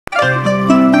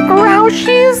Raww,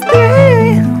 she's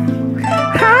there.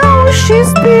 How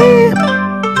she's there.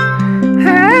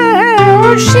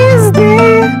 How she's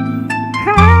there.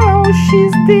 How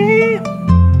she's there.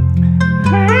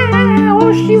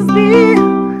 How she's there.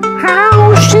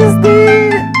 How she's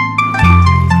there.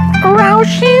 Raww,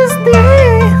 she's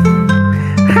there.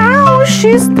 How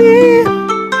she's there.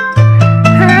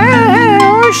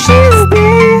 How she's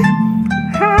there.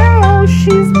 How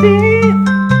she's there.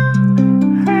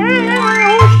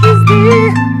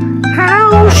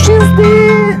 How she's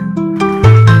there.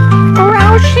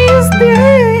 Raww, she's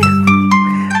there.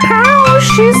 How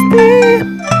she's there.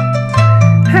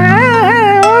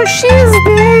 How she's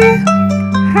there.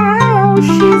 How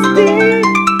she's there.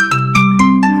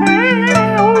 How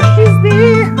she's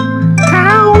there.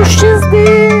 How she's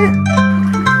there.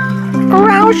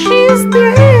 Raww, she's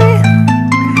there.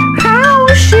 How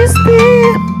she's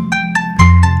there.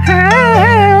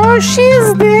 How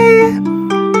she's there.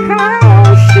 How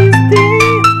she's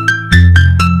there.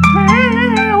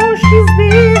 How she's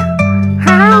there.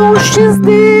 How she's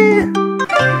there.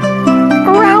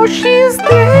 Raww, she's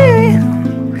there.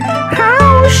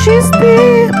 How she's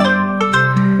there.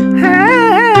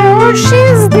 How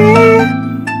she's there.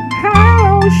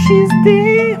 How she's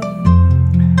there.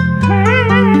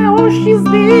 How she's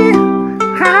there.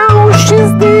 How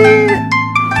she's there.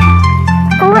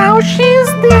 Raww, she's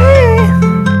there.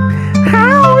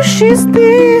 How she's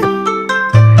there.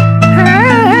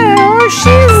 How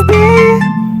she's there.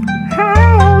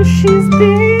 How she's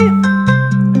there.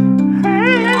 How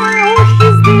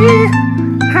she's there.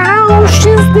 How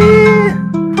she's there.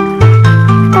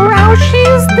 Raww,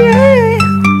 she's there.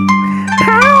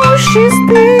 How she's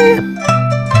there.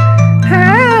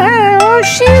 How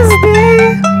she's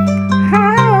there.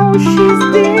 How she's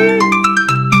there.